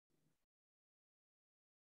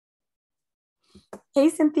Hey,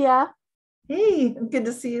 Cynthia. Hey, good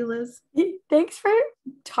to see you, Liz. Thanks for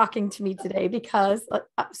talking to me today because,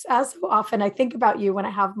 as so often, I think about you when I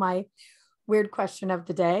have my weird question of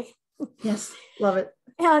the day. Yes, love it.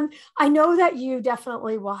 And I know that you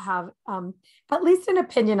definitely will have at least an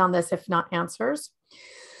opinion on this, if not answers.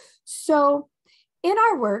 So, in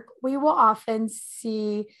our work, we will often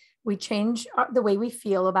see we change the way we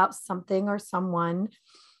feel about something or someone,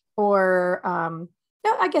 or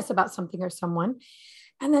no, I guess about something or someone.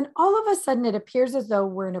 And then all of a sudden, it appears as though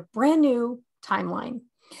we're in a brand new timeline.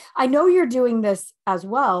 I know you're doing this as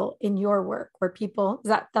well in your work, where people,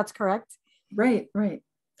 that's correct? Right, right.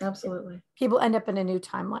 Absolutely. People end up in a new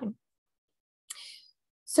timeline.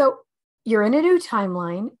 So you're in a new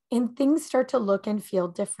timeline and things start to look and feel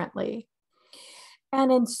differently.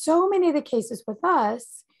 And in so many of the cases with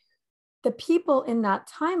us, the people in that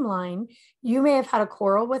timeline, you may have had a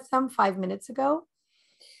quarrel with them 5 minutes ago.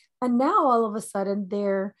 And now all of a sudden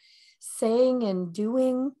they're saying and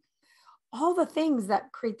doing all the things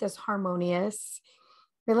that create this harmonious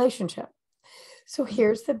relationship. So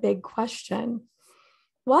here's the big question.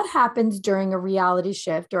 What happens during a reality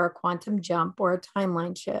shift or a quantum jump or a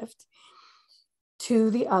timeline shift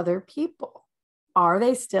to the other people? Are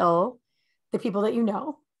they still the people that you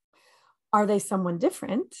know? Are they someone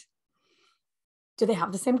different? Do they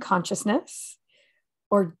have the same consciousness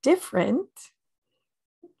or different?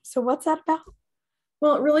 So what's that about?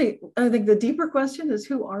 Well, really, I think the deeper question is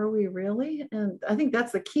who are we really? And I think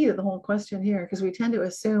that's the key to the whole question here, because we tend to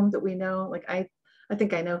assume that we know, like I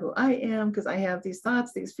think I know who I am because I have these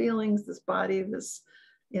thoughts, these feelings, this body, this,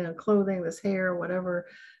 clothing, this hair, whatever.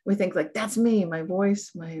 We think like that's me, my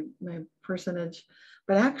voice, my personage.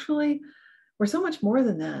 But actually, we're so much more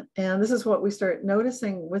than that. And this is what we start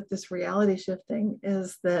noticing with this reality shifting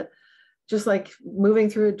is that just like moving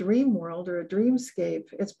through a dream world or a dreamscape,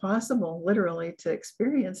 it's possible literally to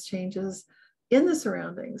experience changes in the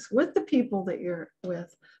surroundings with the people that you're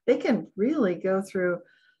with. They can really go through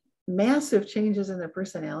massive changes in their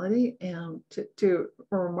personality and to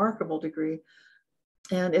a remarkable degree.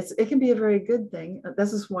 And it can be a very good thing.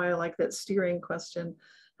 This is why I like that steering question.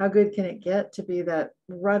 How good can it get to be that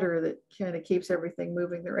rudder that kind of keeps everything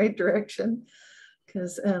moving the right direction?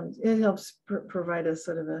 Because it helps provide a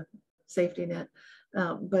sort of a safety net.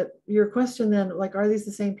 But your question then, like, are these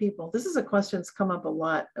the same people? This is a question that's come up a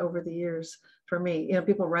lot over the years for me.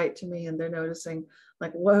 People write to me and they're noticing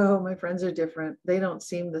like, whoa, my friends are different. They don't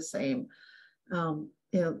seem the same.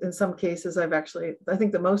 In some cases, I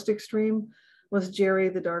think the most extreme was Jerry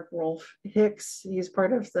the Dark Wolf Hicks. He's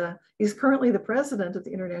currently the president of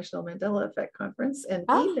the International Mandela Effect Conference. And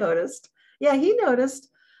he noticed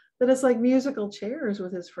that it's like musical chairs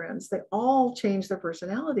with his friends. They all change their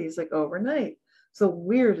personalities like overnight. It's the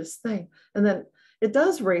weirdest thing. And then it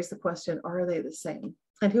does raise the question, are they the same?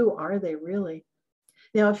 And who are they really?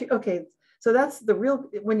 Now, so that's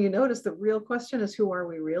when you notice the real question is who are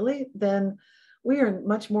we really? Then we are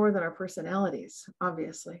much more than our personalities,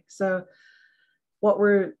 obviously. So what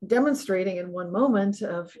we're demonstrating in one moment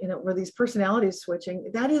of, where these personalities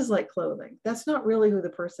switching, that is like clothing. That's not really who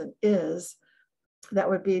the person is. That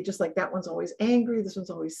would be just like that one's always angry, this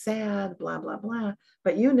one's always sad, blah, blah, blah.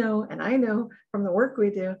 But and I know from the work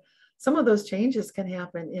we do, some of those changes can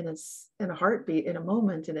happen in a heartbeat, in a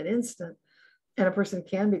moment, in an instant, and a person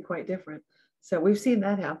can be quite different. So we've seen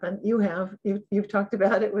that happen. You've talked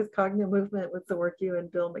about it with Cognomovement, with the work you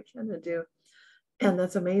and Bill McKenna do. And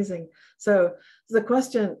that's amazing. So the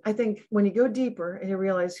question, I think, when you go deeper and you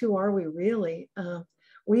realize who are we really,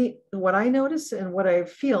 what I notice and what I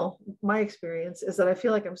feel, my experience is that I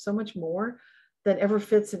feel like I'm so much more than ever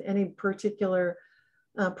fits in any particular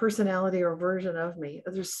personality or version of me.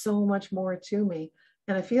 There's so much more to me.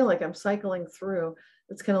 And I feel like I'm cycling through.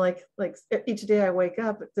 It's kind of like each day I wake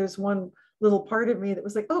up, there's one little part of me that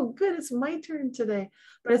was like, oh, good, it's my turn today.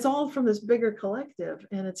 But it's all from this bigger collective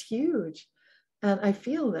and it's huge. And I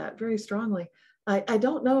feel that very strongly. I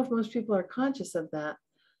don't know if most people are conscious of that,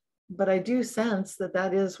 but I do sense that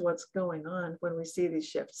that is what's going on when we see these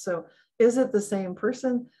shifts. So is it the same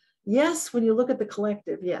person? Yes, when you look at the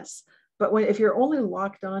collective, yes. But if you're only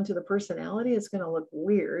locked on to the personality, it's going to look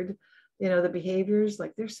weird. The behaviors,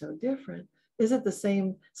 like they're so different. Is it the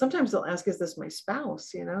same? Sometimes they'll ask, is this my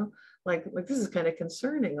spouse? Like this is kind of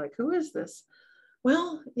concerning. Like, who is this?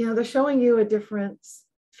 Well, they're showing you a different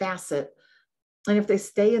facet. And if they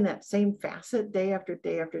stay in that same facet day after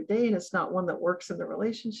day after day, and it's not one that works in the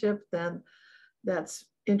relationship, then that's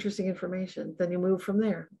interesting information. Then you move from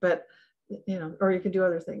there. But, or you can do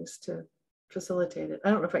other things to facilitate it. I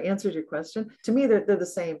don't know if I answered your question. To me, they're the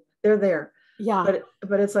same. They're there. Yeah.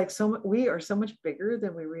 But it's like we are so much bigger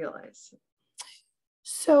than we realize.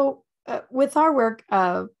 So with our work,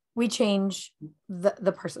 we change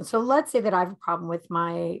the person. So let's say that I have a problem with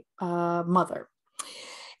my mother,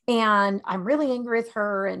 and I'm really angry with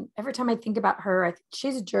her. And every time I think about her, I think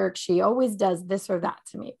she's a jerk. She always does this or that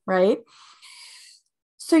to me, right?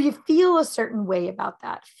 So you feel a certain way about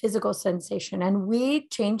that physical sensation, and we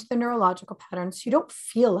change the neurological patterns. So you don't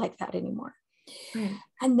feel like that anymore. Right.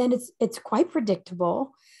 And then it's quite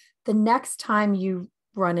predictable. The next time you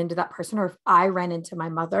run into that person, or if I ran into my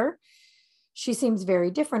mother, she seems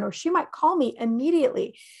very different, or she might call me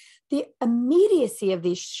immediately. The immediacy of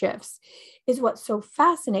these shifts is what's so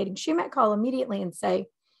fascinating. She might call immediately and say,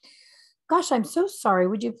 gosh, I'm so sorry.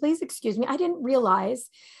 Would you please excuse me? I didn't realize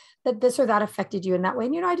that this or that affected you in that way.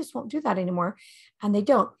 And, I just won't do that anymore. And they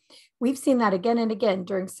don't. We've seen that again and again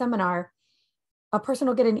during seminar. A person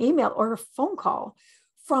will get an email or a phone call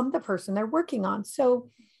from the person they're working on. So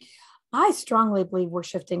I strongly believe we're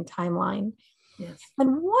shifting timeline. Yes.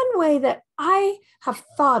 And one way that I have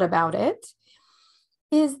thought about it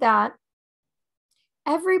is that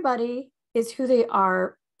everybody is who they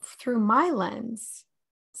are through my lens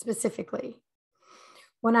specifically.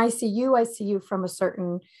 When I see you from a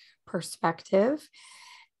certain perspective,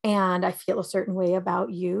 and I feel a certain way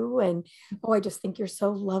about you. And, oh, I just think you're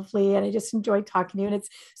so lovely. And I just enjoy talking to you. And it's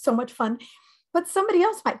so much fun. But somebody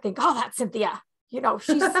else might think, oh, that's Cynthia.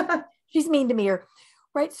 She's mean to me, or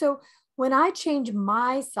right. So when I change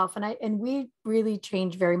myself, and we really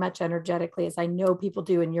change very much energetically, as I know people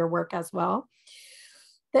do in your work as well,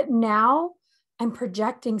 that now I'm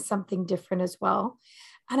projecting something different as well.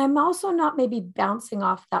 And I'm also not maybe bouncing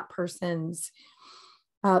off that person's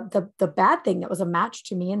the bad thing that was a match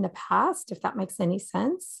to me in the past, if that makes any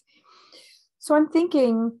sense. So I'm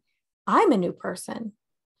thinking, I'm a new person.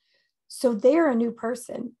 So they're a new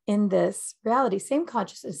person in this reality, same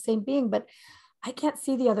consciousness, same being, but I can't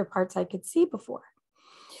see the other parts I could see before.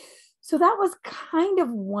 So that was kind of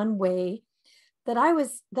one way that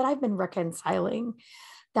I've been reconciling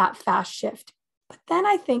that fast shift. But then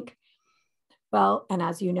I think, well, and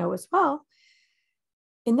as you know as well,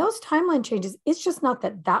 in those timeline changes, it's just not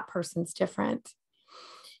that that person's different.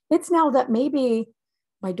 It's now that maybe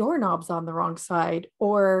my doorknob's on the wrong side,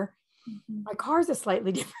 or my car's a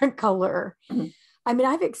slightly different color. Mm-hmm. I mean,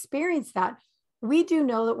 I've experienced that. We do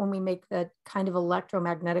know that when we make the kind of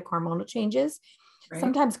electromagnetic hormonal changes, right,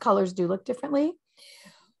 sometimes colors do look differently,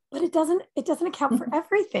 but it doesn't account for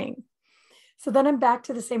everything. So then I'm back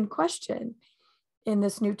to the same question. In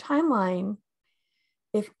this new timeline,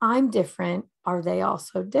 if I'm different, are they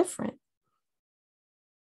also different?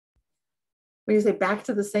 When you say back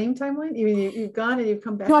to the same timeline, you mean you've gone and you've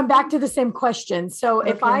come back? No, I'm back to the same question. So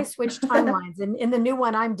okay, if I switch timelines and in the new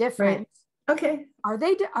one, I'm different. Right. Okay. Are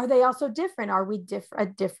they also different? Are we a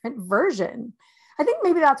different version? I think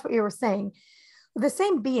maybe that's what you were saying. The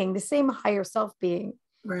same being, the same higher self being.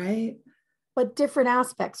 Right. But different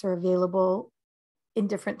aspects are available in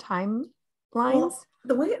different timelines. Well,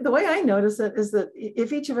 the way I notice it is that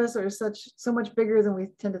if each of us are so much bigger than we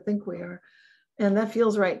tend to think we are, and that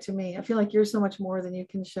feels right to me. I feel like you're so much more than you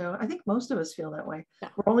can show. I think most of us feel that way. Yeah.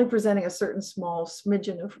 We're only presenting a certain small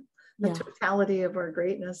smidgen of the totality of our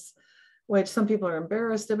greatness, which some people are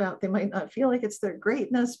embarrassed about. They might not feel like it's their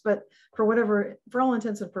greatness, but for all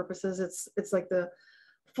intents and purposes, it's like the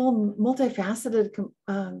full multifaceted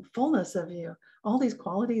fullness of you. All these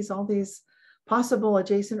qualities, all these possible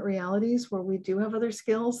adjacent realities where we do have other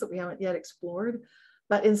skills that we haven't yet explored,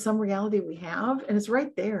 but in some reality we have, and it's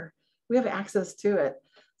right there. We have access to it,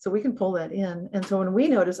 so we can pull that in. And so when we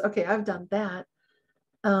notice, okay, I've done that,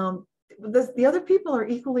 the other people are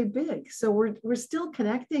equally big. So we're still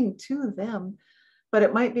connecting to them, but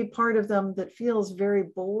it might be part of them that feels very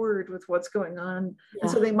bored with what's going on. Yeah.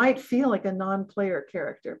 And so they might feel like a non-player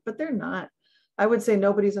character, but they're not. I would say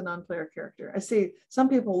nobody's a non-player character. I see some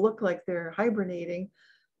people look like they're hibernating.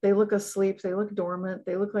 They look asleep. They look dormant.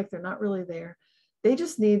 They look like they're not really there. They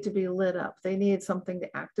just need to be lit up. They need something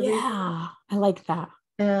to activate. Yeah, I like that.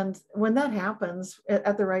 And when that happens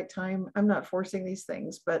at the right time, I'm not forcing these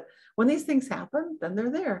things, but when these things happen, then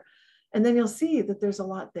they're there. And then you'll see that there's a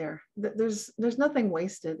lot there. There's nothing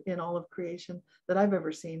wasted in all of creation that I've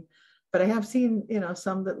ever seen. But I have seen,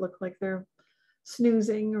 some that look like they're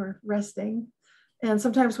snoozing or resting. And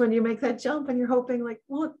sometimes when you make that jump and you're hoping like,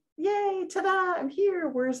 well, yay, ta-da, I'm here.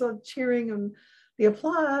 Where's the cheering and the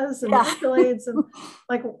applause and the accolades, and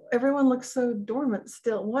like everyone looks so dormant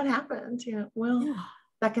still. What happened?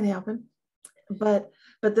 That can happen. But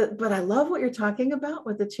I love what you're talking about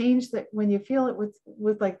with the change, that when you feel it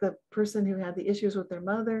with like the person who had the issues with their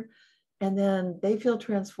mother, and then they feel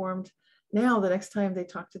transformed. Now the next time they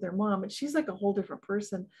talk to their mom, and she's like a whole different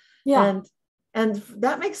person. Yeah. And And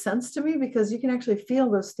that makes sense to me because you can actually feel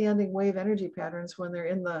those standing wave energy patterns when they're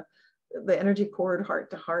in the energy cord heart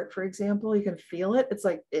to heart, for example. You can feel it. It's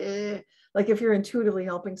like, like if you're intuitively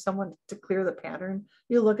helping someone to clear the pattern,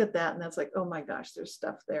 you look at that and that's like, oh my gosh, there's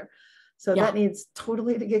stuff there. So that needs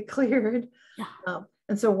totally to get cleared.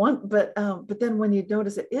 And so but then when you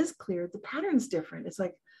notice it is cleared, the pattern's different. It's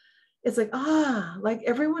like, like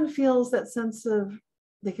everyone feels that sense of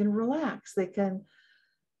they can relax, they can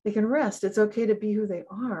rest. It's okay to be who they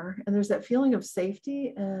are. And there's that feeling of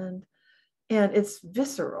safety and it's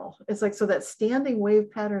visceral. It's like, so that standing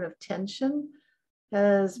wave pattern of tension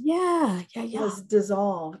has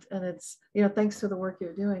dissolved. And it's, thanks to the work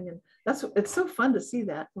you're doing. And it's so fun to see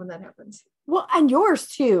that when that happens. Well, and yours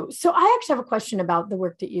too. So I actually have a question about the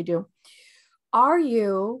work that you do. Are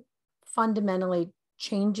you fundamentally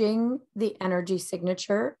changing the energy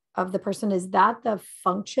signature of the person? Is that the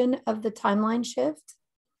function of the timeline shift?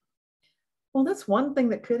 Well, that's one thing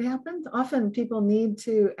that could happen. Often people need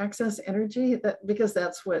to access energy because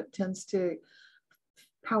that's what tends to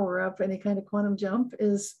power up any kind of quantum jump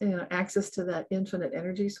is, access to that infinite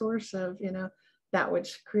energy source of, that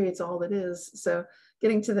which creates all that is. So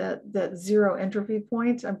getting to that zero entropy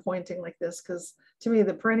point, I'm pointing like this because to me,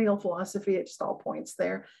 the perennial philosophy, it just all points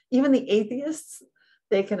there. Even the atheists,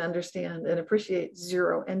 they can understand and appreciate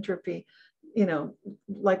zero entropy.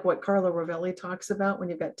 Like what Carlo Rovelli talks about, when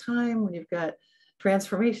you've got time, when you've got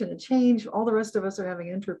transformation and change, all the rest of us are having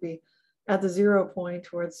entropy at the 0 point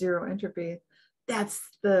towards zero entropy. That's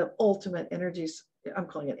the ultimate energy. I'm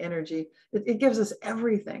calling it energy. It gives us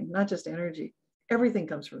everything, not just energy. Everything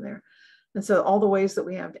comes from there. And so all the ways that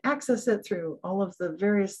we have to access it through all of the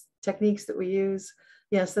various techniques that we use.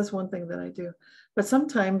 Yes, that's one thing that I do. But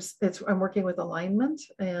sometimes I'm working with alignment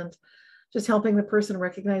and just helping the person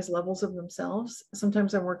recognize levels of themselves.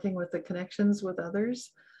 Sometimes I'm working with the connections with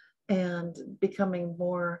others and becoming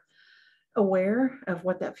more aware of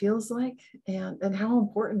what that feels like and how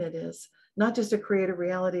important it is, not just to create a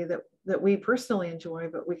reality that we personally enjoy,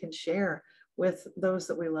 but we can share with those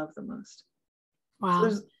that we love the most. Wow.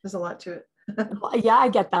 So there's a lot to it. Yeah, I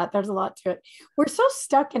get that. There's a lot to it. We're so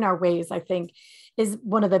stuck in our ways, I think, is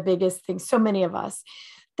one of the biggest things. So many of us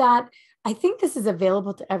that I think this is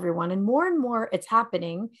available to everyone, and more it's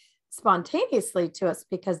happening spontaneously to us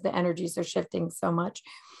because the energies are shifting so much.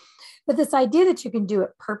 But this idea that you can do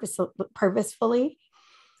it purposefully,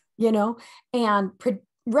 and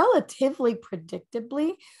relatively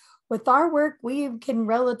predictably. With our work, we can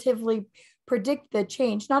relatively predict the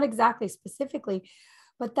change, not exactly specifically,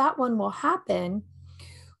 but that one will happen.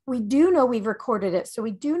 We do know we've recorded it. So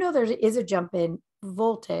we do know there is a jump in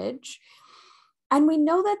voltage. And we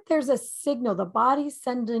know that there's a signal, the body's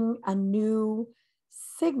sending a new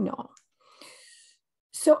signal.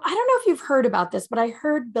 So I don't know if you've heard about this, but I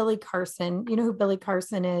heard Billy Carson, you know who Billy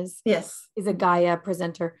Carson is? Yes. He's a Gaia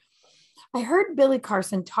presenter. I heard Billy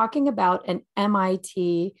Carson talking about an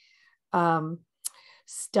MIT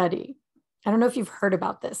study. I don't know if you've heard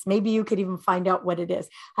about this. Maybe you could even find out what it is.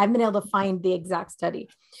 I haven't been able to find the exact study,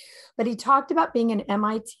 but he talked about being an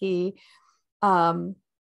MIT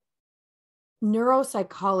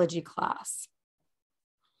neuropsychology class.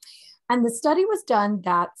 And the study was done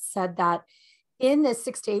that said that in this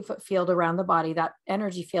 6 to 8 foot field around the body, that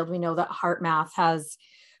energy field, we know that heart math has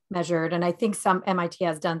measured, and I think some MIT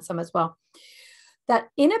has done some as well, that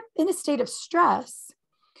in a state of stress,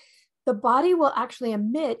 the body will actually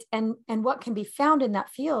emit, and what can be found in that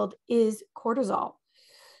field is cortisol,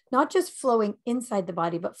 not just flowing inside the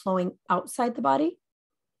body, but flowing outside the body.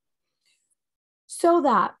 So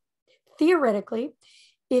that theoretically,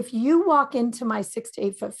 if you walk into my 6 to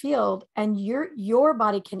 8 foot field and your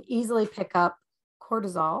body can easily pick up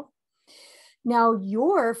cortisol, now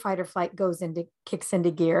your fight or flight kicks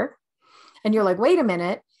into gear, and you're like, wait a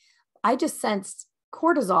minute, I just sensed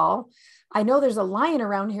cortisol. I know there's a lion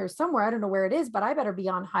around here somewhere. I don't know where it is, but I better be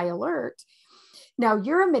on high alert. Now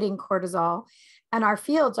you're emitting cortisol, and our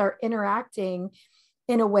fields are interacting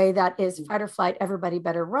in a way that is fight or flight, everybody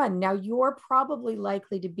better run. Now you're probably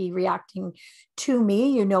likely to be reacting to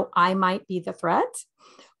me. I might be the threat,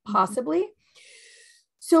 possibly.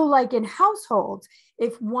 So like in households,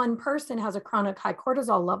 if one person has a chronic high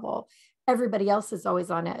cortisol level, everybody else is always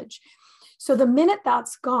on edge. So the minute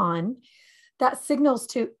that's gone, that signals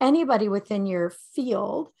to anybody within your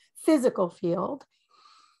field, physical field,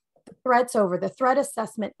 the threat's over, the threat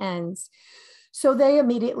assessment ends. So they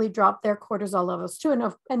immediately drop their cortisol levels too,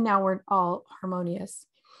 and now we're all harmonious.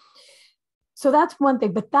 So that's one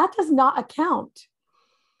thing, but that does not account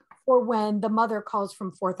for when the mother calls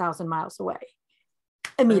from 4,000 miles away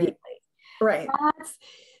immediately. Right. That's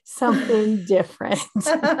something different.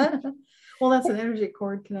 Well, that's an energy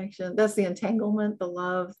cord connection. That's the entanglement, the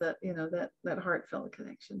love, that, that heartfelt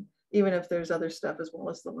connection, even if there's other stuff as well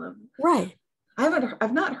as the love. Right.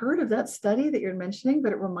 I've not heard of that study that you're mentioning,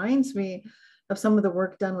 but it reminds me of some of the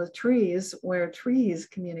work done with trees, where trees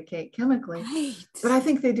communicate chemically. Right. But I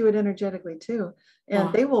think they do it energetically too. And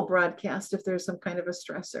Yeah. they will broadcast if there's some kind of a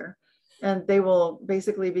stressor. And they will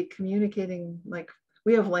basically be communicating, like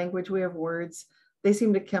we have language, we have words. They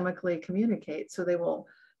seem to chemically communicate. So they will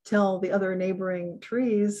tell the other neighboring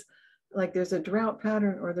trees, like there's a drought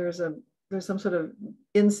pattern, or there's some sort of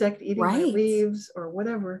insect eating my Right. leaves, or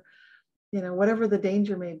whatever, whatever the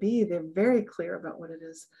danger may be. They're very clear about what it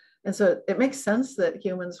is. And so it makes sense that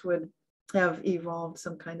humans would have evolved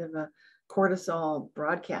some kind of a cortisol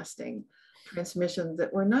broadcasting transmission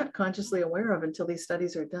that we're not consciously aware of until these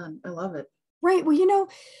studies are done. I love it. Right. Well,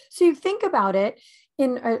 so you think about it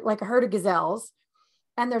in like a herd of gazelles,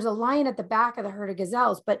 and there's a lion at the back of the herd of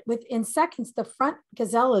gazelles, but within seconds, the front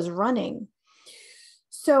gazelle is running.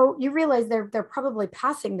 So you realize they're probably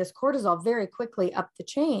passing this cortisol very quickly up the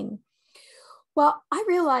chain. Well, I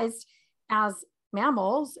realized as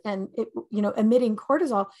mammals and emitting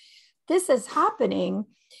cortisol, this is happening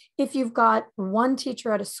if you've got one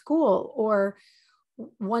teacher at a school, or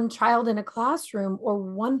one child in a classroom, or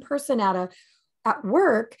one person at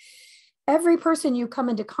work. Every person you come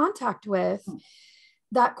into contact with,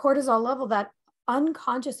 that cortisol level, that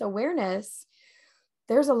unconscious awareness,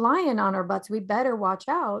 there's a lion on our butts, we better watch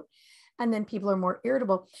out. And then people are more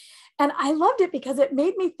irritable. And I loved it because it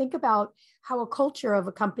made me think about how a culture of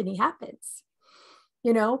a company happens,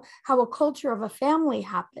 how a culture of a family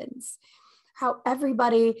happens, how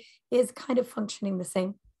everybody is kind of functioning the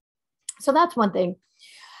same. So that's one thing.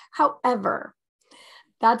 However,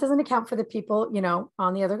 that doesn't account for the people,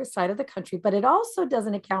 on the other side of the country, but it also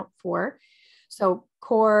doesn't account for, so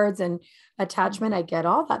cords and attachment, I get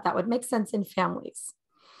all that. That would make sense in families.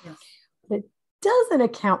 Yes. But it doesn't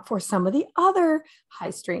account for some of the other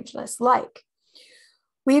high strangeness. Like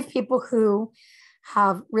we have people who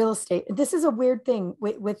have real estate. This is a weird thing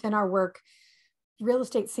within our work. Real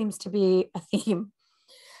estate seems to be a theme.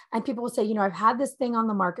 And people will say, I've had this thing on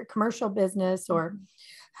the market, commercial business, or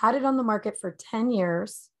had it on the market for 10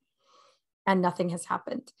 years and nothing has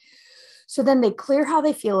happened. So then they clear how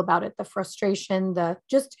they feel about it, the frustration,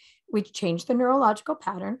 we change the neurological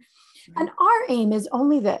pattern. Right. And our aim is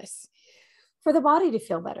only this, for the body to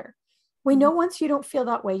feel better. We know once you don't feel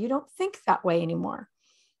that way, you don't think that way anymore.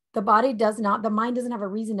 The mind doesn't have a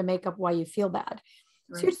reason to make up why you feel bad.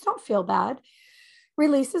 Right. So you just don't feel bad,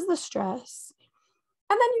 releases the stress.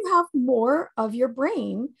 And then you have more of your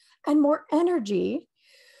brain and more energy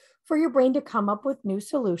for your brain to come up with new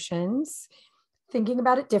solutions, thinking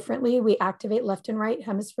about it differently. We activate left and right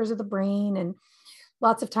hemispheres of the brain. And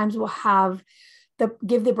lots of times we'll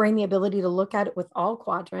give the brain the ability to look at it with all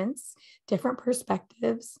quadrants, different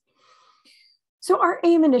perspectives. So our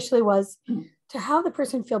aim initially was to have the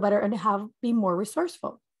person feel better and to be more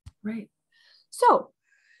resourceful. Right. So,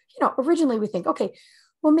 originally we think, okay,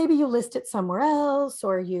 well, maybe you list it somewhere else,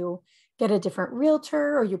 or you get a different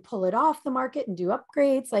realtor, or you pull it off the market and do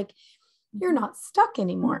upgrades. Like you're not stuck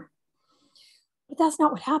anymore. But that's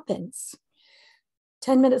not what happens.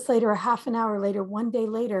 10 minutes later, a half an hour later, one day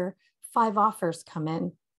later, 5 offers come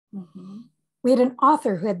in. Mm-hmm. We had an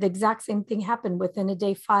author who had the exact same thing happen within a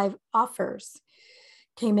day. 5 offers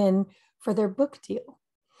came in for their book deal.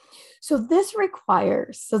 So this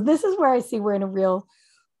is where I see we're in a real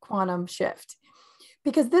quantum shift,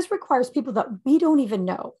 because this requires people that we don't even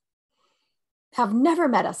know, have never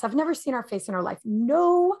met us, have never seen our face in our life,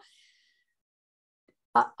 no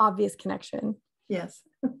obvious connection. Yes.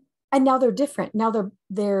 And now they're different. Now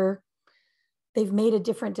they've made a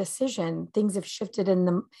different decision. Things have shifted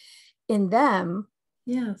in them.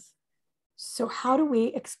 Yes. So how do we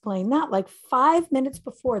explain that? Like 5 minutes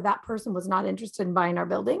before, that person was not interested in buying our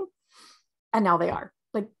building, and now they are.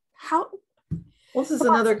 Like how? Well, this is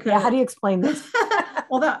another kind of, how do you explain this?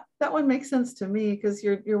 Well, that one makes sense to me, because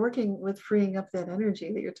you're working with freeing up that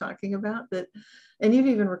energy that you're talking about, and you've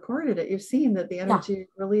even recorded it. You've seen that the energy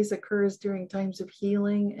release occurs during times of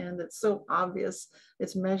healing, and it's so obvious,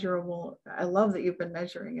 it's measurable. I love that you've been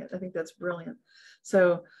measuring it. I think that's brilliant.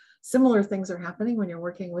 So similar things are happening when you're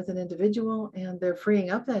working with an individual, and they're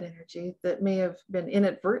freeing up that energy that may have been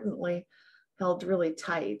inadvertently held really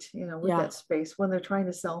tight, with that space when they're trying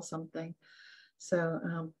to sell something.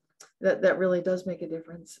 So that really does make a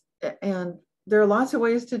difference. And there are lots of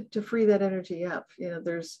ways to free that energy up.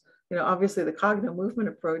 There's, obviously the Cognomovement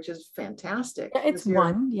approach is fantastic. Yeah, it's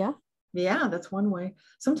one. Yeah. Yeah, that's one way.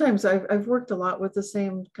 Sometimes I've worked a lot with the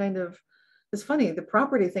same kind of, it's funny, the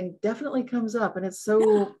property thing definitely comes up, and it's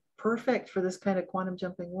so perfect for this kind of quantum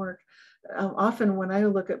jumping work. Often when I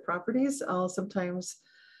look at properties, I'll sometimes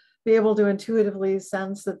be able to intuitively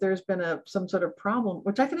sense that there's been some sort of problem,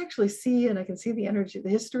 which I can actually see, and I can see the energy, the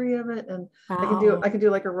history of it. And Wow. I can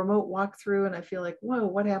do like a remote walkthrough, and I feel like, whoa,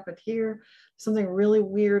 what happened here? Something really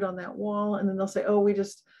weird on that wall. And then they'll say, oh,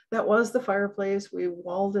 that was the fireplace. We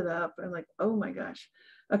walled it up. I'm like, oh my gosh.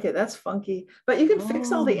 Okay, that's funky. But you can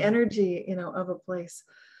fix all the energy, of a place.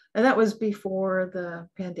 And that was before the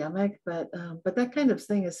pandemic, but that kind of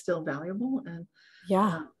thing is still valuable. And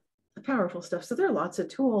yeah. Powerful stuff. So there are lots of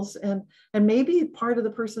tools, and maybe part of the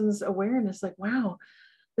person's awareness, like, wow,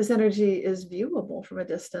 this energy is viewable from a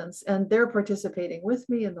distance, and they're participating with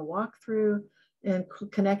me in the walkthrough and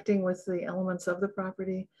connecting with the elements of the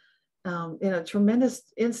property. Tremendous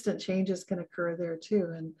instant changes can occur there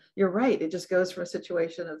too. And you're right, it just goes from a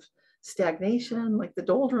situation of stagnation, like the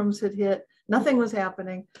doldrums had hit, nothing was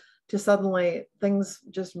happening, to suddenly things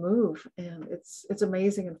just move. And it's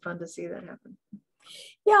amazing and fun to see that happen.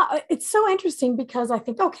 Yeah, it's so interesting because I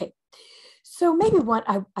think, okay, so maybe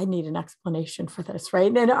I need an explanation for this,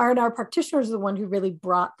 right? And our practitioner is the one who really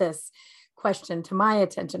brought this question to my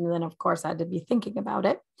attention. And then, of course, I had to be thinking about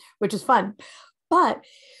it, which is fun. But,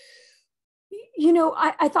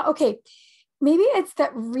 I thought, okay, maybe it's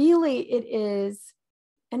that really it is,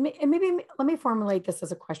 and maybe let me formulate this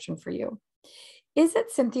as a question for you. Is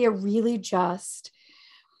it, Cynthia, really just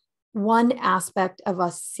one aspect of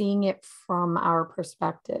us seeing it from our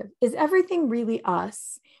perspective? Is everything really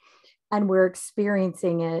us and we're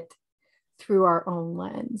experiencing it through our own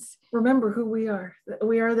lens? Remember who we are.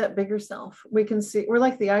 We are that bigger self. We can see, we're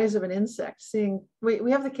like the eyes of an insect seeing, we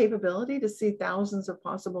have the capability to see thousands of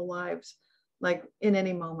possible lives, like in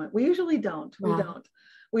any moment. We usually don't. We don't.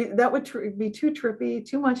 That would be too trippy,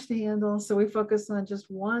 too much to handle. So we focus on just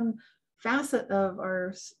one facet of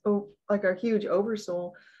our huge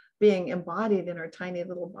oversoul being embodied in our tiny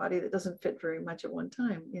little body that doesn't fit very much at one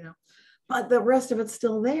time, but the rest of it's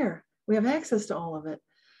still there. We have access to all of it.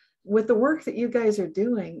 With the work that you guys are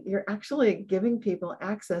doing, you're actually giving people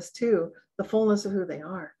access to the fullness of who they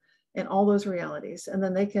are and all those realities. And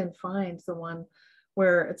then they can find the one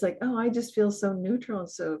where it's like, oh, I just feel so neutral and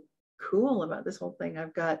so cool about this whole thing.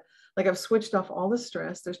 I've switched off all the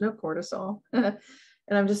stress. There's no cortisol. And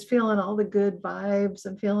I'm just feeling all the good vibes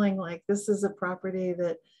and feeling like this is a property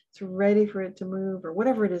that it's ready for it to move, or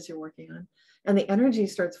whatever it is you're working on. And the energy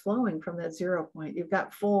starts flowing from that 0 point. You've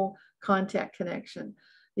got full contact connection.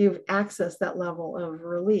 You've accessed that level of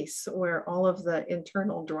release where all of the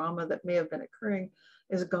internal drama that may have been occurring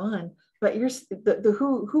is gone. But you're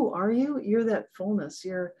who are you? You're that fullness.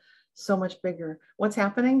 You're so much bigger. What's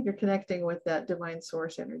happening? You're connecting with that divine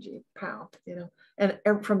source energy. Pow, and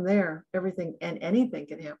from there, everything and anything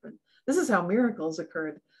can happen. This is how miracles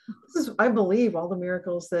occurred. I believe, all the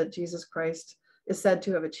miracles that Jesus Christ is said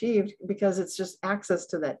to have achieved, because it's just access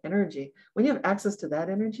to that energy. When you have access to that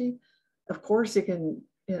energy, of course you can,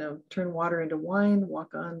 turn water into wine,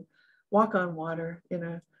 walk on water,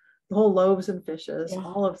 the whole loaves and fishes,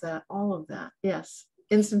 all of that. Yes.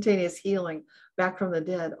 Instantaneous healing, back from the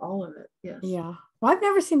dead, all of it. Yes. Yeah. Well, I've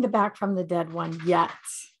never seen the back from the dead one yet.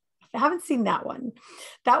 I haven't seen that one.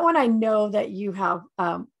 That one I know that you have.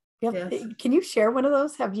 Yes. Can you share one of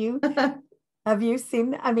those? Have you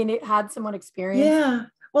seen? I mean, it had someone experience. Yeah.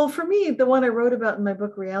 Well, for me, the one I wrote about in my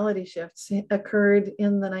book, Reality Shifts, occurred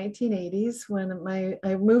in the 1980s when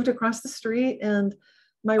I moved across the street, and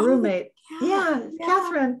my roommate,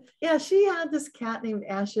 Catherine, she had this cat named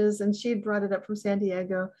Ashes, and she brought it up from San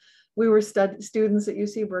Diego. We were students at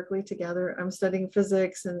UC Berkeley together. I'm studying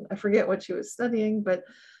physics, and I forget what she was studying, but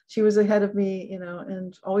she was ahead of me,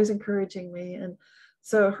 and always encouraging me. And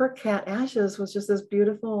so her cat Ashes was just this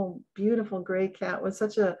beautiful, beautiful gray cat with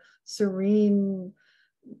such a serene,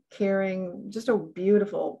 caring, just a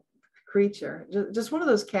beautiful creature. Just one of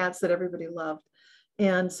those cats that everybody loved.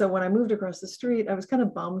 And so when I moved across the street, I was kind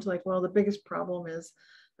of bummed, like, well, the biggest problem is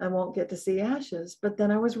I won't get to see Ashes. But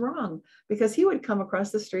then I was wrong, because he would come across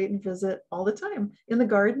the street and visit all the time in the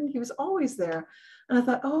garden. He was always there. And I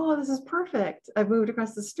thought, oh, this is perfect. I moved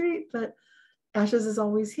across the street, but Ashes is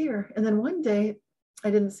always here. And then one day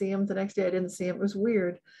I didn't see him. The next day I didn't see him. It was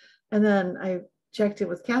weird. And then I checked in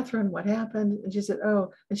with Catherine, what happened? And she said,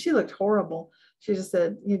 oh, and she looked horrible. She just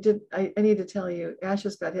said, I need to tell you,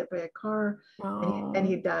 Ashes got hit by a car and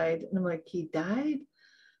he died. And I'm like, he died?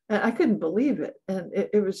 And I couldn't believe it. And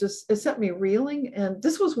it was just, it set me reeling. And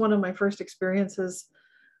this was one of my first experiences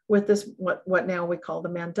with this, what now we call the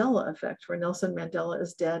Mandela effect, where Nelson Mandela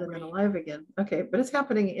is dead and then alive again. Okay, but it's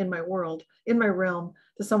happening in my world, in my realm,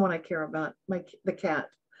 to someone I care about, the cat.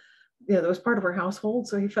 that was part of our household.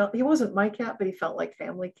 So he wasn't my cat, but he felt like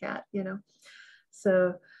family cat,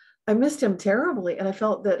 So I missed him terribly. And I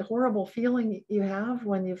felt that horrible feeling you have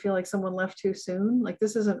when you feel like someone left too soon. Like,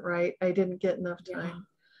 this isn't right. I didn't get enough time. Yeah.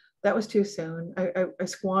 That was too soon. I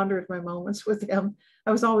squandered my moments with him.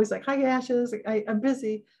 I was always like, hi, Ashes. I'm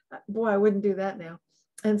busy. Boy, I wouldn't do that now.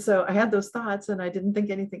 And so I had those thoughts and I didn't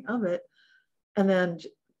think anything of it. And then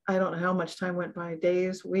I don't know how much time went by,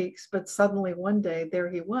 days, weeks, but suddenly one day there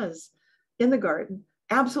he was in the garden,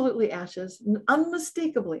 absolutely Ashes,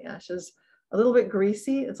 unmistakably Ashes, a little bit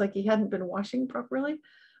greasy. It's like he hadn't been washing properly,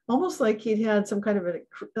 almost like he'd had some kind of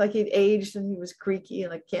like he'd aged and he was creaky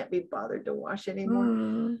and I can't be bothered to wash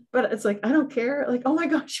anymore. But it's like, I don't care. Like, oh my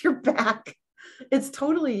gosh, you're back. It's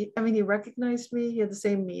totally, I mean, he recognized me. He had the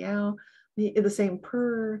same meow, the same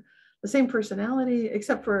purr, the same personality,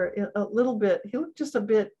 except for a little bit, he looked just a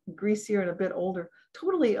bit greasier and a bit older,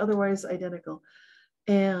 totally otherwise identical.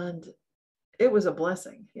 And it was a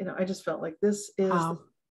blessing. I just felt like this is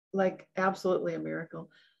like absolutely a miracle.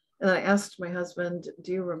 And I asked my husband,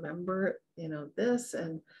 do you remember, this?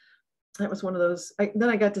 And that was one of those, then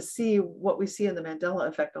I got to see what we see in the Mandela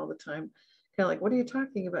effect all the time. Kind of like, what are you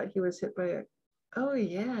talking about? He was hit by oh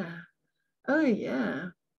yeah.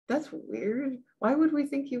 That's weird. Why would we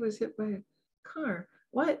think he was hit by a car?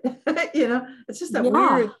 What? It's just that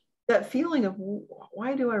weird, that feeling of,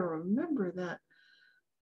 why do I remember that?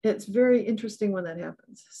 It's very interesting when that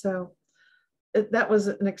happens. So that was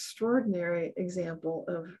an extraordinary example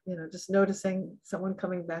of, just noticing someone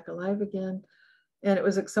coming back alive again. And it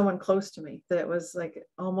was like someone close to me that was like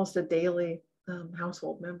almost a daily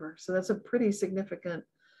household member. So that's a pretty significant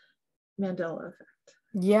Mandela effect.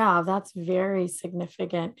 Yeah, that's very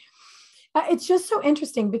significant. It's just so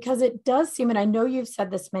interesting because it does seem, and I know you've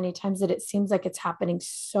said this many times, that it seems like it's happening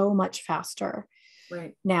so much faster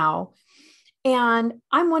now. And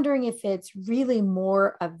I'm wondering if it's really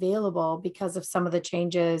more available because of some of the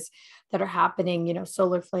changes that are happening,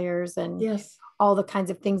 solar flares and all the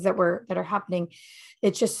kinds of things that are happening.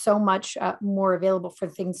 It's just so much more available for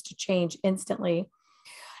things to change instantly.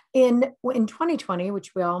 In 2020,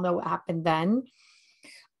 which we all know what happened then,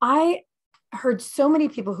 I heard so many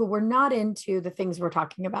people who were not into the things we're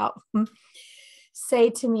talking about say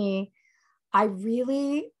to me, I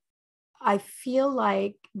feel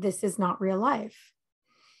like this is not real life.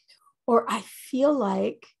 Or I feel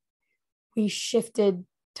like we shifted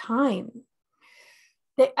time.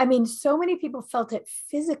 So many people felt it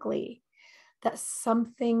physically, that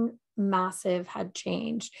something massive had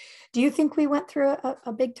changed. Do you think we went through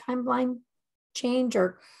a big timeline change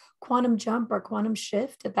or quantum jump or quantum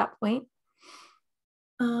shift at that point?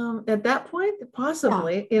 At that point,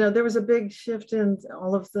 possibly. There was a big shift in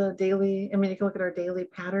all of the daily, you can look at our daily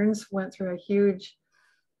patterns, went through a huge,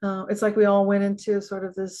 it's like we all went into sort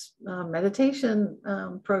of this meditation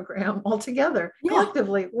program all together,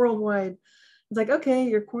 collectively, worldwide. It's like, okay,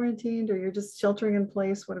 you're quarantined or you're just sheltering in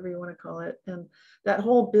place, whatever you want to call it. And that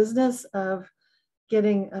whole business of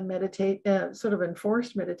getting a sort of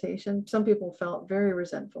enforced meditation, some people felt very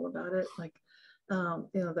resentful about it. Like,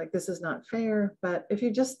 like, this is not fair. But if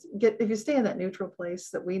you stay in that neutral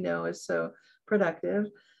place that we know is so productive,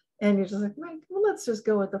 and you're just like, right, well, let's just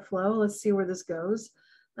go with the flow. Let's see where this goes.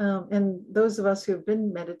 And those of us who've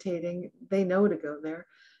been meditating, they know to go there.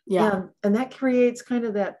 Yeah. And that creates kind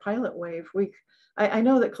of that pilot wave. I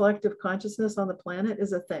know that collective consciousness on the planet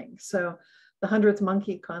is a thing. So the 100th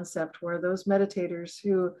monkey concept, where those meditators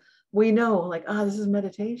who we know, like, this is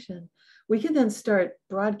meditation, we can then start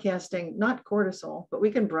broadcasting, not cortisol, but we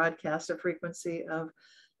can broadcast a frequency of,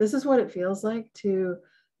 this is what it feels like to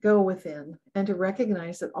go within and to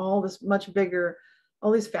recognize that all this much bigger,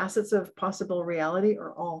 all these facets of possible reality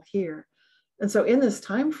are all here. And so in this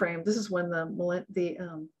time frame, this is when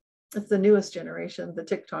it's the newest generation, the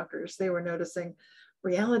TikTokers, they were noticing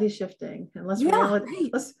reality shifting, and let's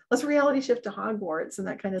reality shift to Hogwarts and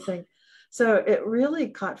that kind of thing. So it really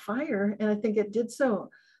caught fire, and I think it did so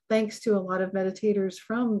thanks to a lot of meditators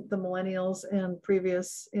from the millennials and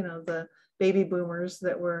previous, the baby boomers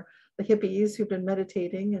that were the hippies who've been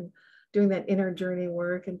meditating and doing that inner journey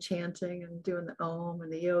work and chanting and doing the Om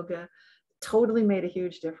and the yoga. Totally made a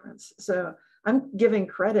huge difference. So I'm giving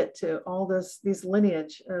credit to all these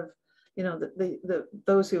lineage of,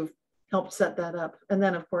 those who've helped set that up. And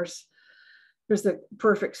then, of course, there's the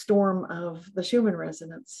perfect storm of the Schumann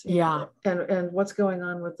resonance, and what's going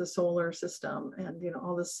on with the solar system, and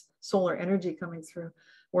all this solar energy coming through.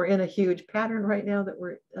 We're in a huge pattern right now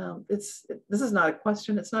that this is not a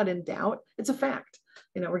question, it's not in doubt, it's a fact.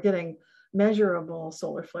 We're getting measurable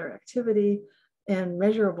solar flare activity and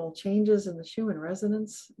measurable changes in the Schumann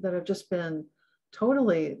resonance that have just been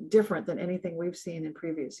totally different than anything we've seen in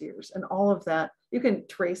previous years. And all of that, you can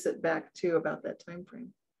trace it back to about that time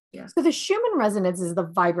frame. Yeah. So the Schumann resonance is the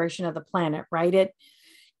vibration of the planet, right?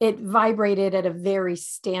 It vibrated at a very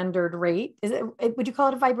standard rate. Would you call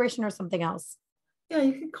it a vibration or something else? Yeah,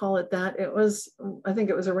 you could call it that. It was, I think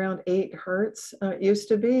it was around 8 hertz. It used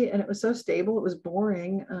to be, and it was so stable. It was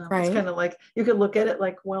boring. Right. It's kind of like, you could look at it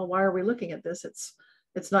like, well, why are we looking at this?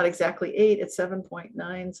 It's not exactly 8, it's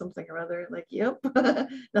 7.9 something or other. Like, yep,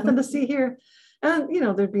 nothing to see here. And,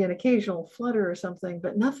 there'd be an occasional flutter or something,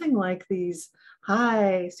 but nothing like these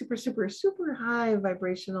high, super, super, super high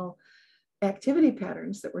vibrational activity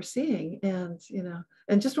patterns that we're seeing. And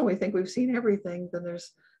just when we think we've seen everything, then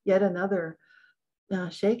there's yet another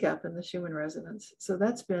shakeup in the Schumann resonance. So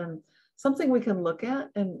that's been something we can look at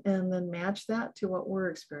and then match that to what we're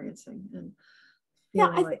experiencing. And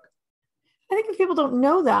I think if people don't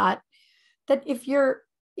know that if you're,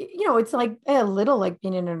 it's like a little like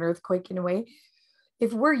being in an earthquake in a way.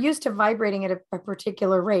 If we're used to vibrating at a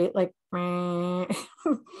particular rate, like, right.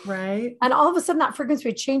 And all of a sudden that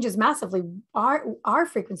frequency changes massively, our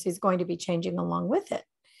frequency is going to be changing along with it.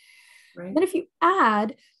 Right. Then if you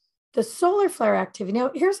add the solar flare activity, now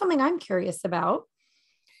here's something I'm curious about.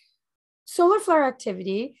 Solar flare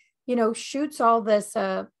activity, shoots all this,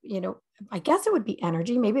 I guess it would be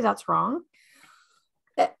energy, maybe that's wrong,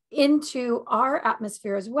 into our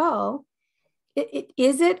atmosphere as well.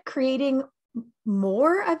 Is it creating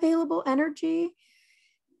more available energy,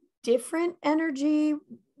 different energy?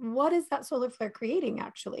 What is that solar flare creating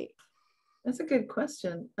actually? That's a good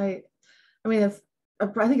question. I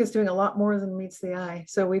think it's doing a lot more than meets the eye.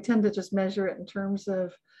 So we tend to just measure it in terms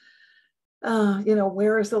of,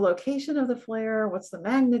 where is the location of the flare? What's the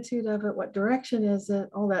magnitude of it? What direction is it?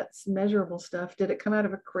 All that's measurable stuff. Did it come out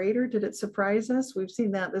of a crater? Did it surprise us? We've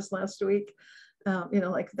seen that this last week.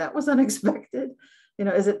 Like that was unexpected.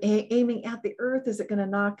 Is it aiming at the earth? Is it going to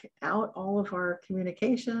knock out all of our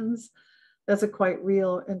communications? That's a quite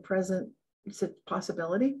real and present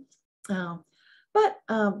possibility. But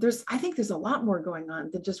I think there's a lot more going on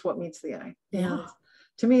than just what meets the eye. Yeah. And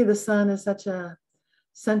to me, the sun is such a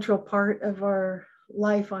central part of our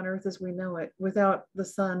life on earth as we know it. Without the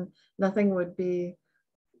sun, nothing would be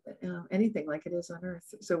anything like it is on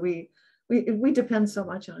earth. So we depend so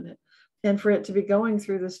much on it. And for it to be going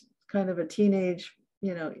through this kind of a teenage,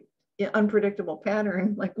 unpredictable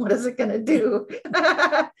pattern, like what is it going to do?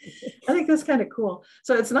 I think that's kind of cool.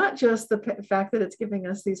 So it's not just the fact that it's giving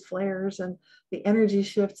us these flares and the energy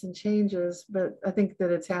shifts and changes, but I think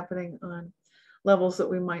that it's happening on levels that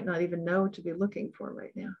we might not even know to be looking for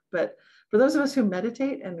right now. But for those of us who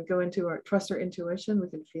meditate and go into trust our intuition, we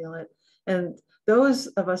can feel it. And those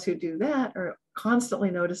of us who do that are constantly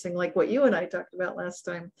noticing, like what you and I talked about last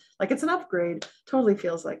time, like it's an upgrade, totally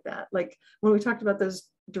feels like that. Like when we talked about those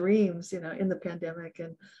dreams, in the pandemic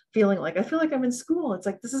and feeling like, I feel like I'm in school. It's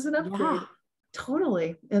like, this is an upgrade. Yeah.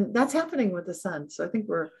 Totally. And that's happening with the sun. So I think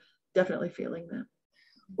we're definitely feeling that.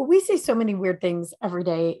 Well, we see so many weird things every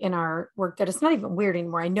day in our work that it's not even weird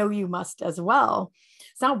anymore. I know you must as well.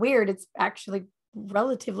 It's not weird. It's actually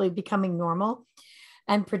relatively becoming normal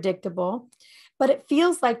and predictable. But it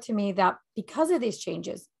feels like to me that because of these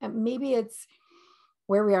changes, and maybe it's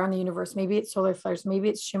where we are in the universe, maybe it's solar flares, maybe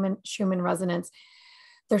it's Schumann resonance,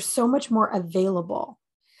 there's so much more available,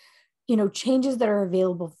 changes that are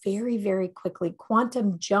available very, very quickly,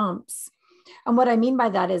 quantum jumps. And what I mean by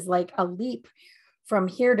that is like a leap from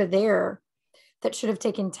here to there that should have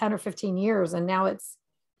taken 10 or 15 years. And now it's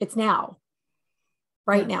now,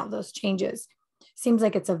 right? Yes. Now, those changes seems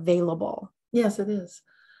like it's available. Yes, it is.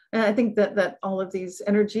 And I think that all of these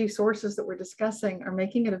energy sources that we're discussing are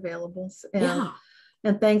making it available.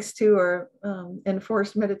 And thanks to our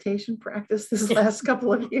enforced meditation practice this last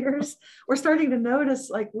couple of years, we're starting to notice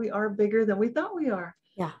like we are bigger than we thought we are.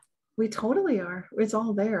 Yeah, we totally are. It's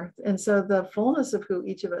all there. And so the fullness of who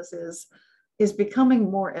each of us is becoming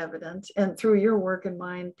more evident. And through your work and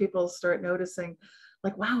mine, people start noticing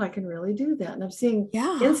like, wow, I can really do that. And I'm seeing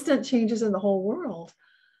instant changes in the whole world.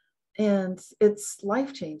 And it's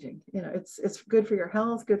life-changing. It's good for your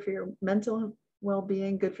health, good for your mental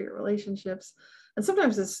well-being, good for your relationships. And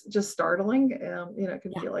sometimes it's just startling. It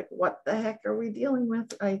can feel like, what the heck are we dealing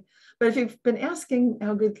with? But if you've been asking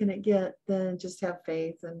how good can it get, then just have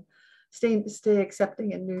faith and stay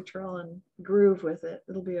accepting and neutral and groove with it.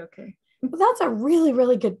 It'll be okay. Well, that's a really,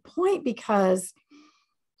 really good point, because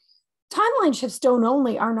timeline shifts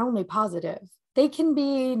aren't only positive. They can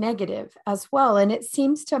be negative as well. And it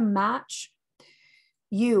seems to match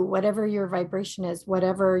you, whatever your vibration is,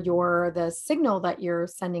 whatever the signal that you're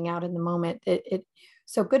sending out in the moment.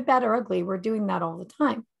 So good, bad, or ugly, we're doing that all the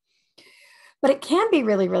time. But it can be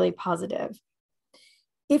really, really positive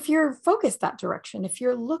if you're focused that direction, if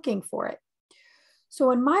you're looking for it.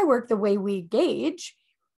 So in my work, the way we gauge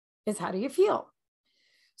is how do you feel?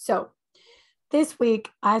 So this week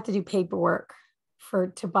I have to do paperwork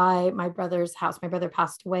to buy my brother's house. My brother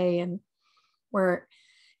passed away and we're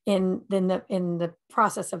in the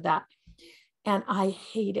process of that. And I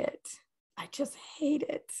hate it. I just hate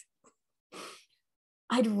it.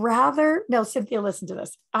 No, Cynthia, listen to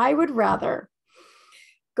this. I would rather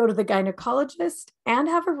go to the gynecologist and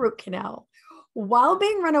have a root canal while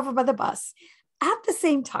being run over by the bus at the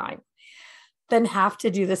same time than have to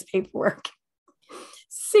do this paperwork.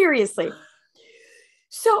 Seriously.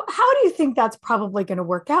 So how do you think that's probably going to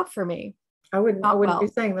work out for me? I wouldn't be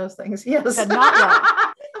saying those things. Yes. Not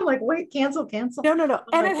well. I'm like, wait, cancel. No.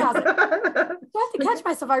 And it hasn't. So I have to catch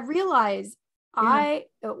myself. I realize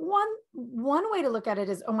one way to look at it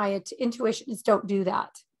is, my intuition is don't do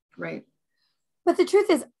that. Right. But the truth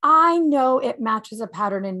is, I know it matches a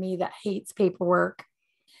pattern in me that hates paperwork,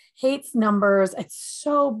 hates numbers. It's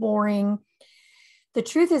so boring. The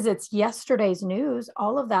truth is, it's yesterday's news.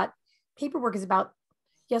 All of that paperwork is about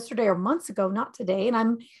yesterday or months ago, not today. And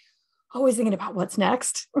I'm always thinking about what's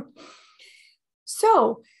next.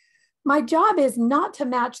 So my job is not to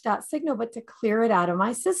match that signal, but to clear it out of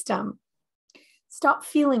my system. Stop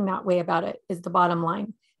feeling that way about it is the bottom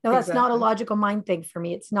line. No, that's not a logical mind thing for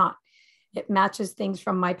me. It's not. It matches things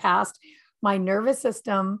from my past. My nervous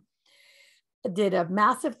system did a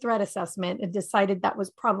massive threat assessment and decided that was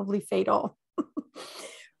probably fatal.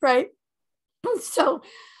 Right? So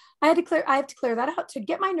I have to clear that out to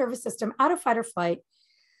get my nervous system out of fight or flight,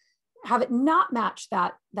 have it not match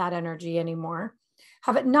that energy anymore,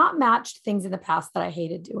 have it not matched things in the past that I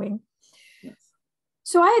hated doing. Yes.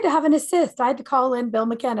 So I had to have an assist. I had to call in Bill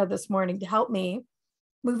McKenna this morning to help me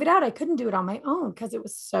move it out. I couldn't do it on my own because it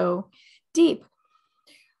was so deep.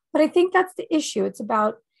 But I think that's the issue. It's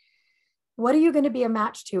about, what are you going to be a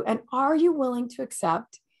match to? And are you willing to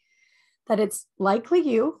accept that it's likely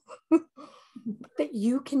you, that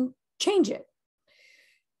you can change it?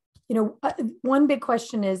 One big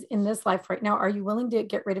question is, in this life right now, are you willing to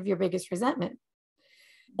get rid of your biggest resentment?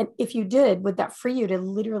 And if you did, would that free you to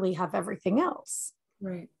literally have everything else?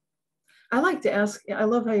 Right. I like to ask, I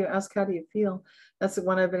love how you ask, how do you feel? That's the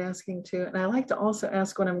one I've been asking too. And I like to also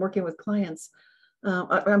ask when I'm working with clients,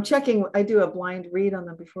 I'm checking, I do a blind read on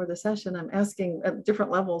them before the session. I'm asking at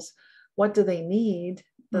different levels, what do they need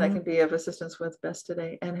that I can be of assistance with best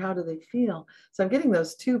today? And how do they feel? So I'm getting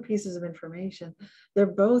those two pieces of information. They're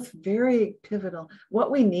both very pivotal.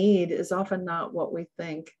 What we need is often not what we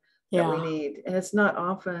think that we need. And it's not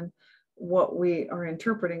often what we are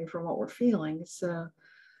interpreting from what we're feeling. So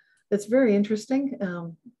it's very interesting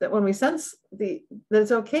that when we sense that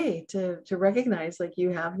it's okay to recognize, like,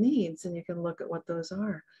 you have needs, and you can look at what those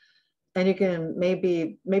are. And you can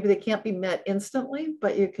maybe they can't be met instantly,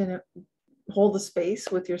 but you can hold the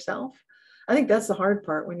space with yourself. I think that's the hard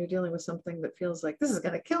part when you're dealing with something that feels like this is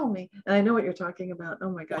going to kill me. And I know what you're talking about. Oh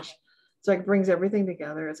my gosh. It's like, it brings everything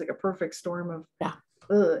together. It's like a perfect storm of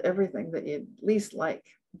everything that you least like.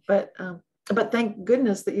 But thank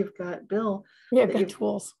goodness that you've got Bill. Yeah, good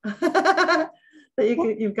tools. That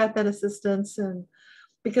you've got that assistance, and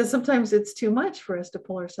because sometimes it's too much for us to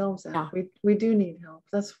pull ourselves out. We do need help.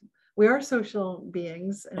 We are social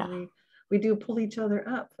beings, and we do pull each other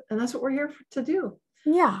up, and that's what we're here to do.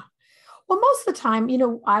 Yeah. Well, most of the time,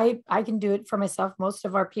 I can do it for myself. Most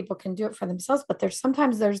of our people can do it for themselves, but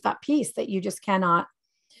sometimes there's that piece that you just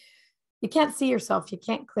you can't see yourself. You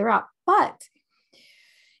can't clear out. But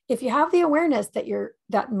if you have the awareness that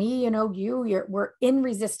we're in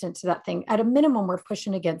resistance to that thing, at a minimum, we're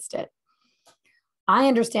pushing against it. I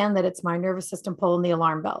understand that it's my nervous system pulling the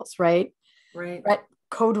alarm bells, right? Right.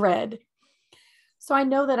 Code red. So I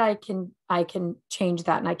know that I can change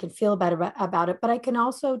that, and I can feel better about it, but I can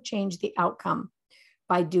also change the outcome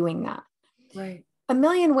by doing that. Right. A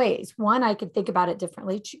million ways. One, I could think about it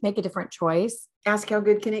differently, make a different choice. Ask how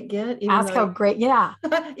good can it get? Ask how great. Yeah.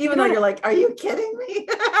 Even though you're like, are you kidding me?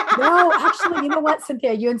 No, actually, you know what,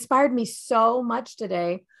 Cynthia, you inspired me so much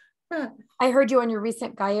today. I heard you on your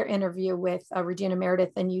recent Gaia interview with Regina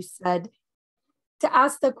Meredith, and you said to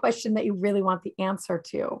ask the question that you really want the answer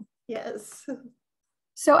to. Yes.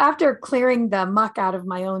 So after clearing the muck out of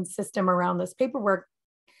my own system around this paperwork,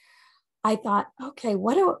 I thought, okay,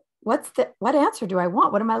 what answer do I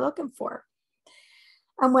want? What am I looking for?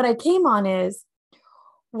 And what I came on is,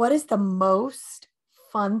 what is the most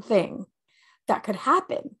fun thing that could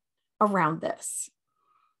happen around this?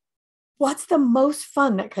 What's the most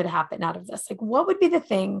fun that could happen out of this? Like, what would be the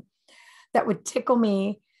thing that would tickle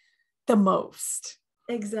me the most?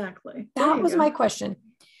 Exactly. There That you was go. my question.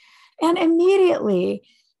 And immediately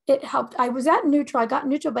it helped. I was at neutral, I got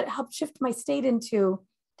neutral, but it helped shift my state into,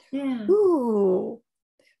 Yeah. ooh,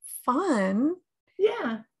 fun.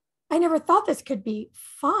 Yeah. I never thought this could be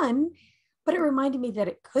fun, but it reminded me that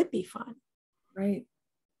it could be fun. Right.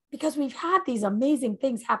 Because we've had these amazing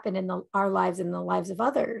things happen in our lives and the lives of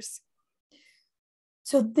others.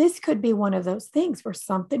 So this could be one of those things where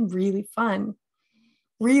something really fun,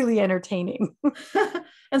 really entertaining.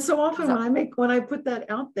 And so often So, when I put that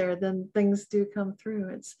out there, then things do come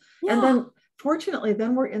through. yeah, And then fortunately,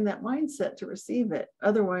 then we're in that mindset to receive it.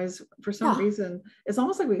 Otherwise, for some yeah, reason, it's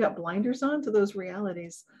almost like we got blinders on to those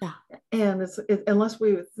realities. yeah, And unless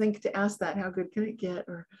we would think to ask that, how good can it get?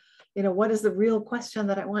 Or, what is the real question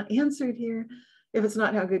that I want answered here? If it's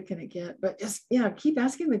not, how good can it get? But just, keep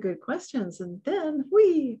asking the good questions. And then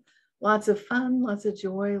lots of fun, lots of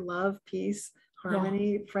joy, love, peace, yeah,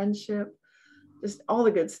 harmony, friendship, just all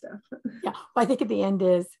the good stuff. yeah. Well, I think at the end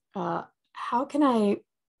is, how can I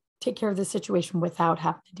take care of the situation without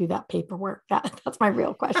having to do that paperwork? That's my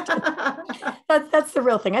real question. That's the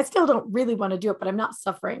real thing. I still don't really want to do it, but I'm not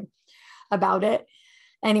suffering about it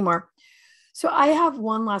anymore. So I have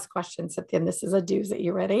one last question, Cynthia, and this is a doozy.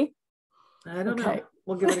 You ready? I don't know.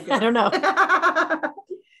 We'll give it a go. I don't know.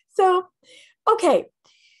 So, okay.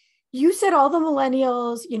 You said all the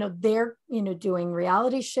millennials, they're, doing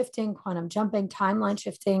reality shifting, quantum jumping, timeline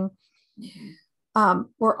shifting.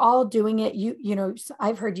 We're all doing it.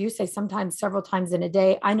 I've heard you say sometimes several times in a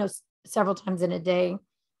day. I know several times in a day,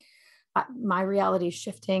 my reality is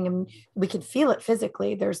shifting and we can feel it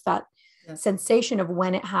physically. There's that sensation of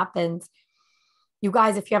when it happens. You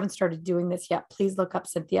guys, if you haven't started doing this yet, please look up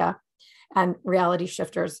Cynthia and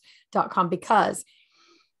RealityShifters.com because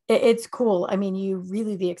it's cool. I mean,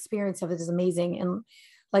 the experience of it is amazing. And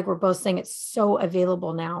like we're both saying, it's so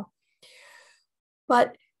available now,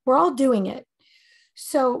 but we're all doing it.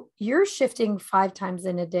 So you're shifting 5 times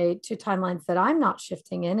in a day to timelines that I'm not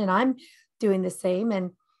shifting in, and I'm doing the same.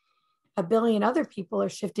 And a billion other people are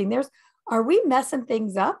shifting theirs. Are we messing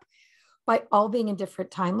things up by all being in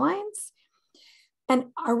different timelines? And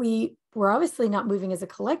we're obviously not moving as a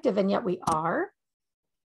collective, and yet we are.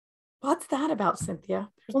 What's that about, Cynthia?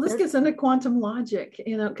 Well, this gets into quantum logic,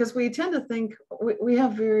 because we tend to think we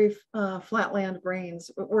have very flatland brains.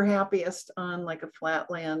 We're happiest on like a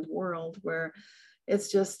flatland world where it's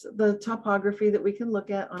just the topography that we can look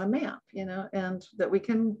at on a map, and that we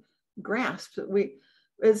can grasp.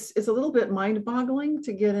 It's a little bit mind-boggling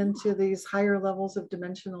to get into these higher levels of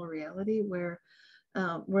dimensional reality where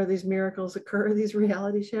these miracles occur, these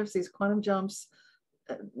reality shifts, these quantum jumps,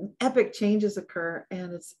 epic changes occur,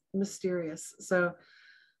 and it's mysterious. So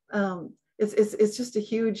it's just a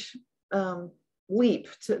huge leap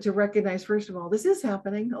to recognize, first of all, this is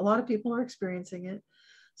happening. A lot of people are experiencing it.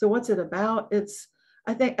 So what's it about?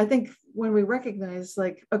 I think when we recognize,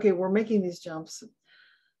 like, okay, we're making these jumps,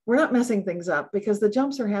 we're not messing things up because the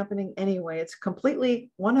jumps are happening anyway. It's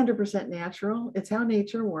completely 100% natural. It's how